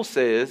Bible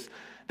says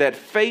that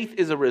faith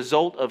is a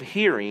result of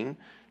hearing,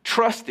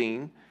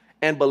 trusting,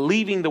 and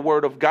believing the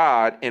word of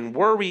God, and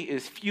worry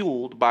is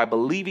fueled by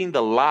believing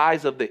the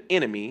lies of the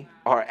enemy,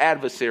 our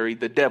adversary,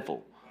 the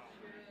devil.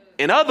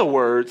 In other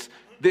words,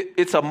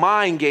 it's a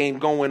mind game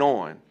going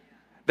on.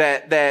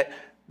 That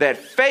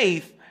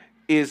faith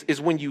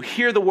is when you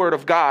hear the word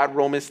of God,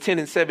 Romans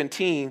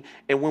 10:17,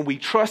 and when we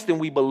trust and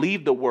we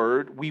believe the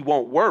word, we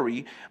won't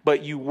worry,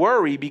 but you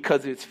worry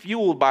because it's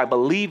fueled by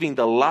believing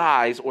the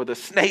lies or the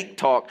snake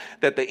talk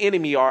that the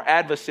enemy, our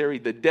adversary,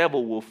 the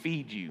devil, will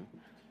feed you.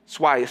 That's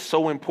why it's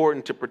so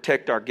important to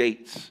protect our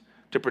gates,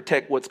 to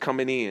protect what's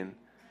coming in,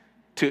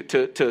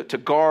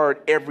 to guard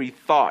every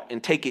thought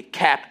and take it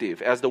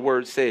captive, as the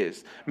word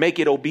says. Make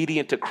it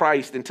obedient to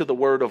Christ and to the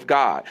word of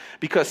God.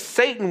 Because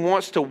Satan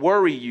wants to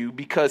worry you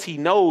because he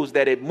knows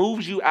that it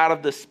moves you out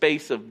of the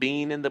space of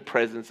being in the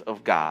presence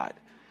of God.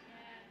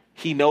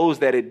 He knows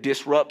that it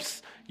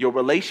disrupts your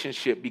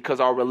relationship because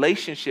our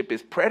relationship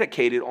is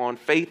predicated on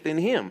faith in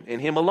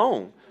him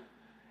alone.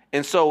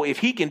 And so if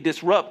he can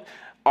disrupt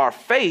our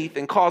faith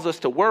and cause us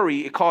to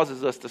worry, it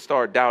causes us to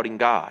start doubting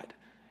God.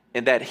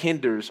 And that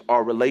hinders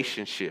our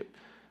relationship.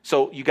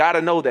 So you got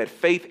to know that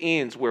faith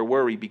ends where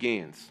worry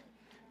begins.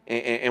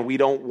 And we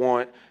don't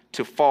want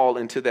to fall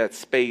into that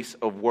space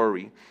of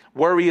worry.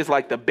 Worry is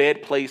like the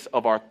bed place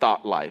of our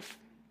thought life.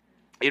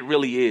 It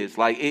really is.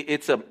 Like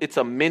it's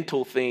a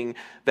mental thing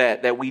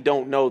that we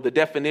don't know. The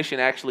definition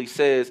actually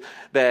says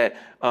that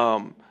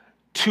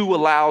 2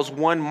 allows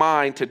one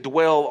mind to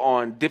dwell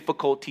on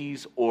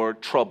difficulties or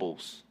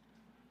troubles.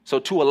 So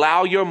to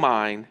allow your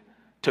mind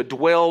to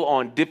dwell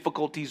on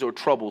difficulties or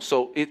troubles.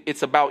 So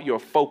it's about your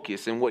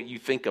focus and what you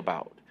think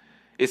about.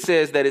 It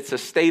says that it's a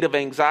state of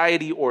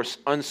anxiety or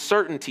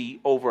uncertainty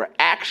over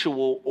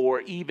actual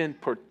or even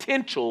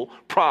potential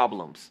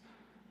problems.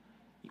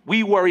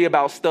 We worry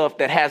about stuff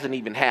that hasn't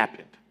even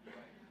happened.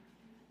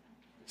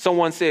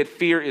 Someone said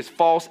fear is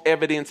false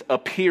evidence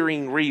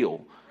appearing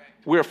real.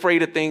 We're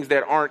afraid of things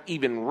that aren't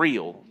even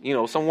real. You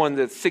know, someone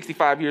that's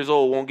 65 years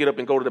old won't get up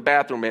and go to the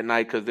bathroom at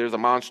night because there's a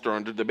monster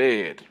under the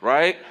bed,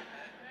 right?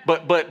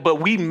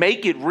 But we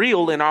make it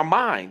real in our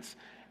minds.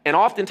 And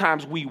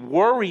oftentimes we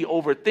worry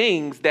over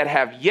things that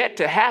have yet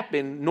to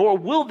happen, nor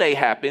will they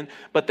happen,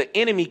 but the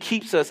enemy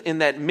keeps us in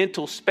that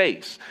mental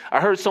space.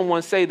 I heard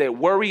someone say that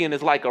worrying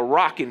is like a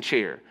rocking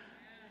chair.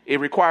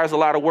 It requires a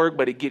lot of work,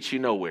 but it gets you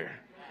nowhere.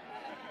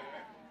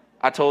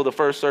 I told the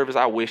first service,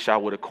 I wish I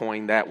would have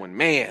coined that one.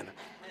 Man,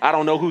 I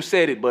don't know who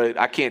said it, but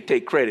I can't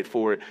take credit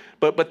for it.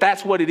 But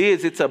that's what it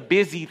is. It's a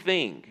busy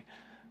thing.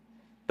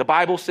 The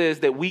Bible says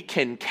that we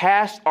can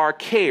cast our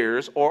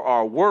cares or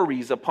our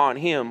worries upon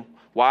him.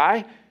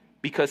 Why?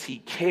 Because he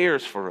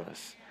cares for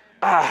us.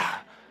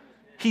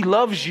 He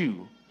loves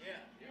you.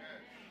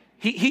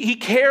 He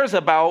cares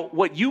about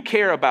what you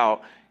care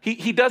about.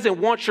 He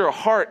doesn't want your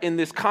heart in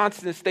this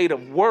constant state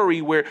of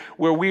worry where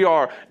we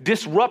are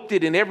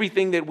disrupted in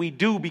everything that we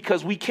do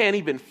because we can't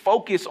even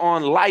focus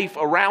on life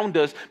around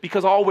us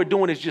because all we're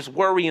doing is just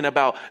worrying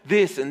about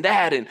this and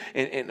that and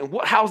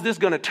how's this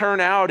going to turn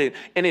out?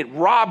 And it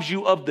robs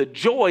you of the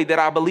joy that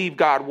I believe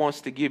God wants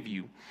to give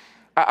you.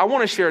 I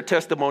want to share a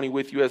testimony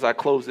with you as I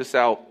close this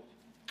out.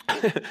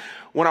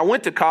 When I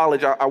went to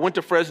college, I went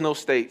to Fresno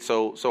State.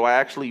 So I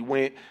actually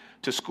went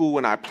to school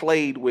and I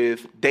played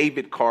with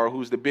David Carr,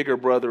 who's the bigger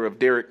brother of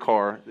Derek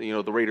Carr, you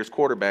know, the Raiders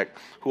quarterback,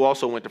 who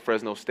also went to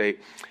Fresno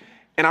State.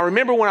 And I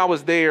remember when I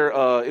was there,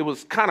 it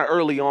was kind of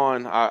early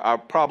on. I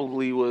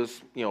probably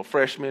was,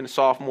 freshman,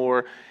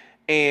 sophomore,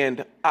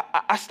 and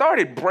I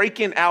started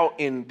breaking out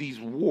in these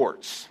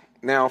warts.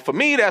 Now, for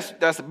me,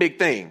 that's a big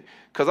thing.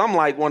 Because I'm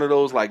like one of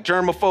those like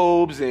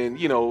germaphobes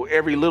and,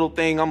 every little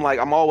thing.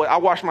 I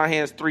wash my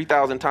hands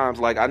 3,000 times.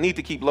 Like I need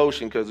to keep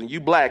lotion because when you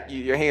black,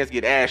 your hands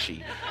get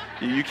ashy.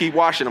 You keep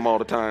washing them all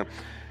the time.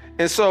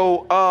 And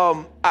so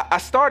I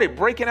started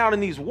breaking out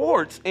in these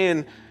warts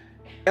and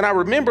I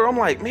remember I'm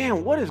like,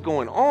 man, what is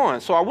going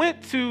on? So I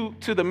went to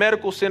the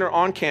medical center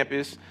on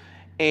campus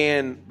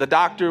and the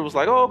doctor was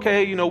like, oh,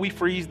 okay, we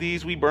freeze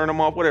these, we burn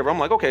them off, whatever. I'm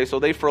like, okay, so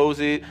they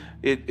froze it.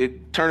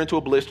 It turned into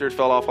a blister, it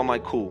fell off. I'm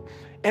like, cool.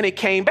 And it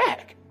came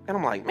back. And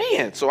I'm like,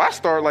 man. So I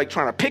started like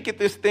trying to pick at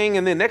this thing.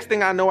 And then next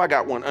thing I know, I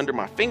got one under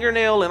my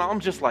fingernail. And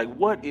I'm just like,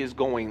 what is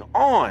going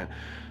on?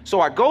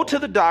 So I go to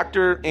the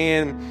doctor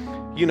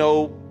and,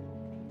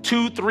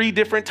 2-3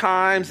 different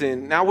times.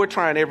 And now we're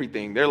trying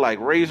everything. They're like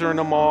razoring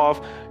them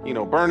off,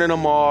 burning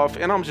them off.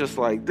 And I'm just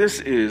like, this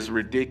is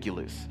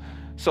ridiculous.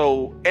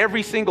 So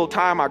every single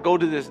time I go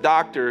to this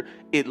doctor,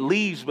 it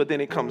leaves, but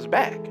then it comes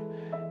back.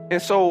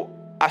 And so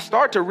I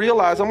start to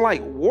realize, I'm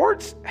like,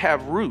 warts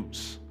have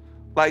roots.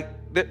 Like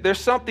there's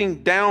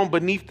something down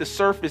beneath the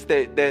surface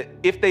that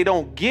if they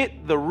don't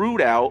get the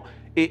root out,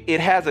 it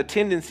has a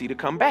tendency to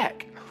come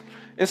back.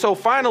 And so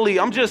finally,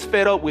 I'm just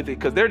fed up with it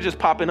because they're just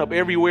popping up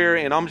everywhere.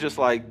 And I'm just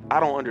like,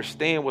 I don't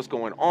understand what's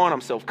going on.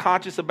 I'm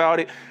self-conscious about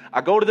it. I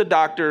go to the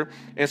doctor.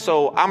 And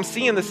so I'm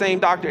seeing the same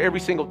doctor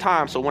every single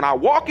time. So when I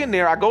walk in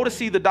there, I go to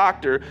see the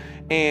doctor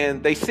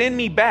and they send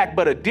me back,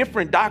 but a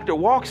different doctor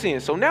walks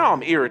in. So now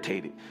I'm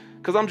irritated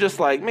because I'm just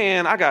like,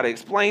 man, I got to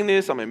explain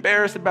this. I'm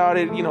embarrassed about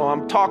it. You know,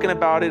 I'm talking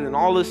about it and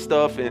all this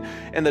stuff.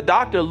 And the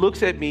doctor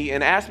looks at me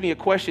and asks me a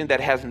question that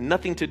has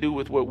nothing to do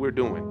with what we're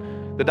doing.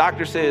 The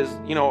doctor says,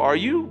 you know, are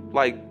you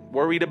like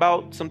worried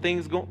about some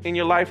things in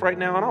your life right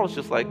now? And I was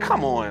just like,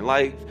 come on,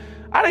 like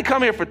I didn't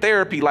come here for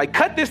therapy. Like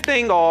cut this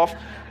thing off,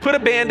 put a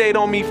Band-Aid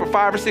on me for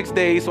 5 or 6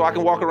 days so I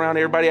can walk around.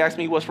 Everybody asks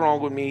me what's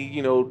wrong with me,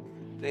 you know,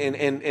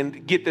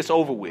 and get this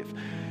over with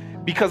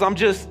because I'm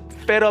just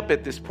fed up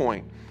at this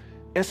point.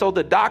 And so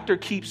the doctor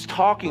keeps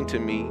talking to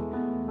me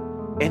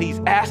and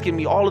he's asking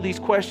me all of these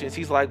questions.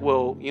 He's like,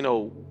 well, you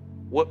know,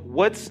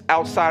 what's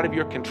outside of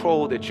your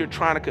control that you're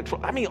trying to control?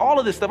 I mean, all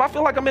of this stuff. I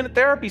feel like I'm in a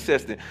therapy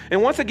session.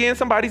 And once again,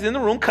 somebody's in the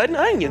room cutting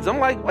onions. I'm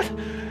like, what?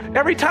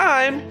 Every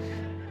time.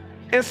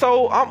 And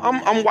so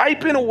I'm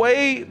wiping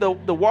away the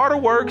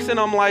waterworks and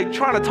I'm like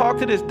trying to talk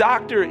to this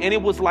doctor. And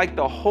it was like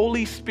the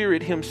Holy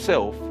Spirit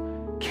himself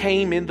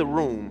came in the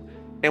room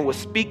and was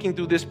speaking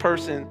through this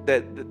person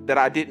that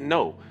I didn't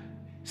know.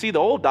 See, the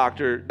old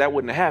doctor, that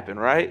wouldn't have happened,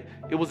 right?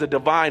 It was a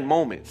divine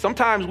moment.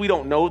 Sometimes we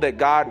don't know that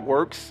God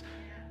works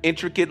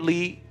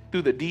intricately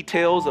through the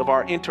details of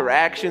our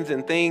interactions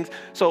and things.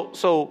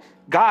 So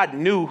God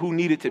knew who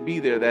needed to be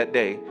there that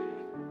day.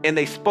 And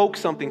they spoke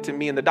something to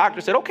me. And the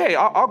doctor said, okay,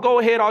 I'll go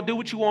ahead. I'll do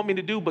what you want me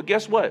to do. But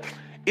guess what?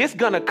 It's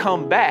going to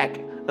come back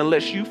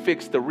unless you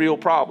fix the real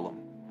problem.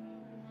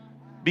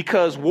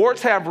 Because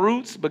warts have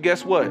roots. But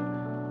guess what?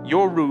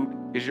 Your root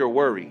is your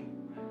worry.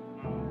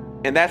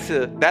 And that's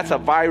a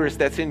virus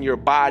that's in your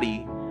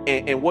body.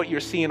 And what you're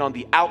seeing on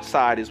the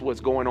outside is what's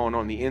going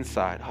on the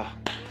inside.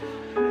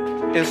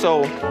 And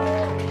so,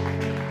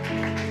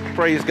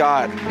 praise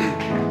God.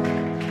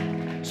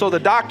 So the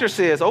doctor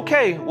says,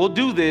 okay, we'll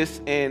do this.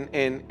 And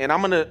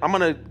I'm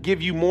gonna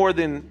give you more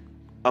than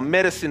a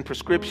medicine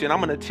prescription. I'm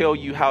gonna tell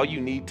you how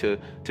you need to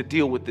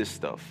deal with this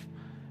stuff.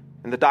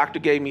 And the doctor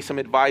gave me some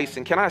advice.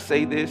 And can I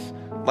say this?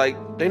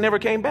 Like, they never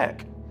came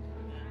back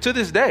to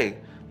this day.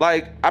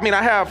 Like, I mean,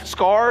 I have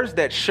scars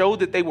that show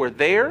that they were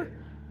there,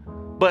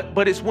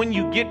 but it's when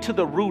you get to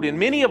the root, and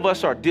many of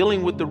us are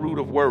dealing with the root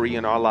of worry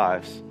in our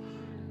lives.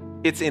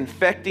 It's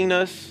infecting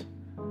us.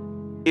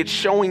 It's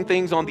showing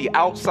things on the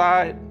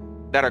outside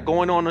that are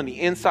going on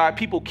the inside.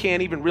 People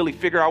can't even really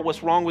figure out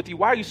what's wrong with you.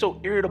 Why are you so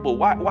irritable?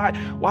 Why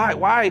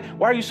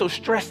are you so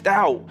stressed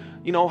out?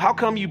 You know, how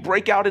come you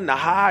break out into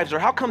hives? Or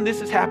how come this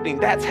is happening,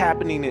 that's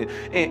happening?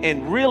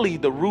 And really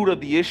the root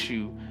of the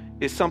issue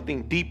is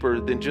something deeper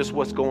than just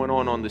what's going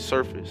on the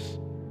surface.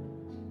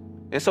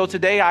 And so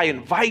today I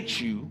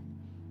invite you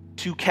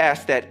to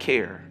cast that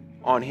care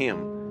on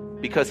him,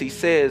 because he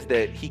says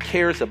that he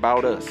cares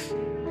about us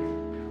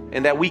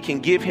and that we can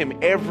give him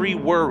every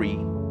worry.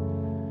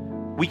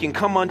 We can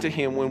come unto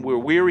him when we're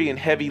weary and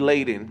heavy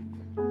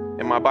laden.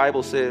 And my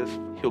Bible says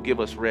he'll give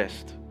us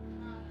rest.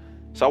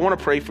 So I want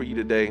to pray for you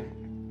today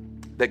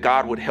that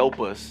God would help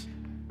us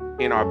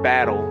in our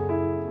battle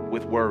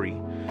with worry.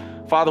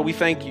 Father, we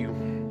thank you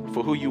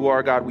for who you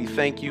are, God. We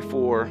thank you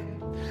for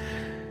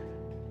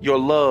your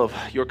love,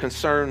 your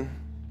concern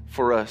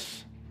for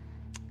us.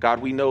 God,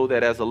 we know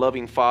that as a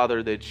loving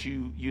Father that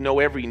you know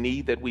every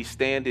need that we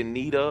stand in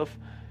need of,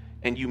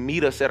 and you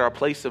meet us at our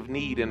place of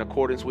need in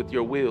accordance with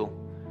your will.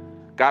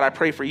 God, I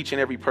pray for each and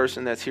every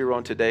person that's here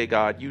on today,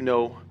 God. You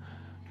know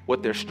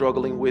what they're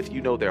struggling with. You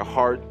know their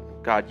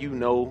heart. God, you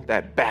know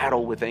that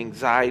battle with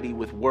anxiety,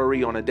 with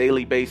worry on a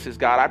daily basis.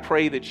 God, I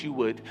pray that you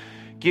would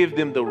give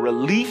them the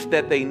relief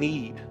that they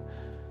need.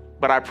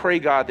 But I pray,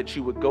 God, that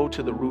you would go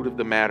to the root of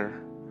the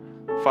matter.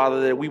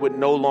 Father, that we would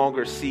no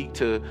longer seek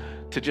to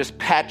just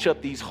patch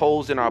up these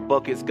holes in our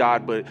buckets,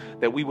 God, but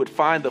that we would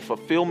find the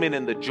fulfillment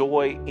and the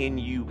joy in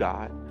you,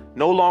 God.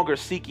 No longer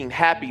seeking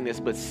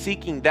happiness, but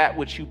seeking that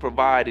which you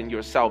provide in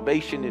your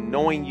salvation and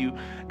knowing you,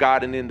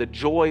 God, and in the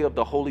joy of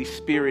the Holy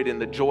Spirit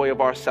and the joy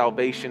of our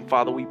salvation.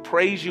 Father, we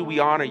praise you, we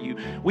honor you.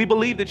 We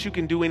believe that you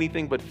can do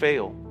anything but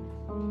fail.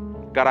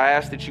 God, I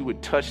ask that you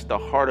would touch the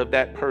heart of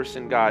that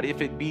person, God. If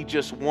it be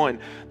just one,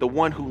 the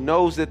one who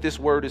knows that this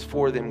word is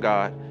for them,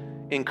 God,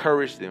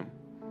 encourage them.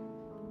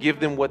 Give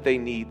them what they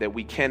need that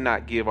we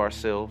cannot give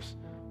ourselves.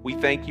 We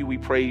thank you, we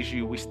praise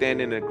you. We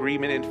stand in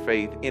agreement and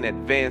faith in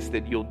advance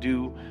that you'll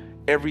do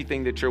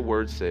everything that your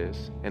word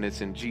says. And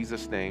it's in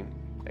Jesus' name,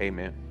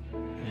 amen.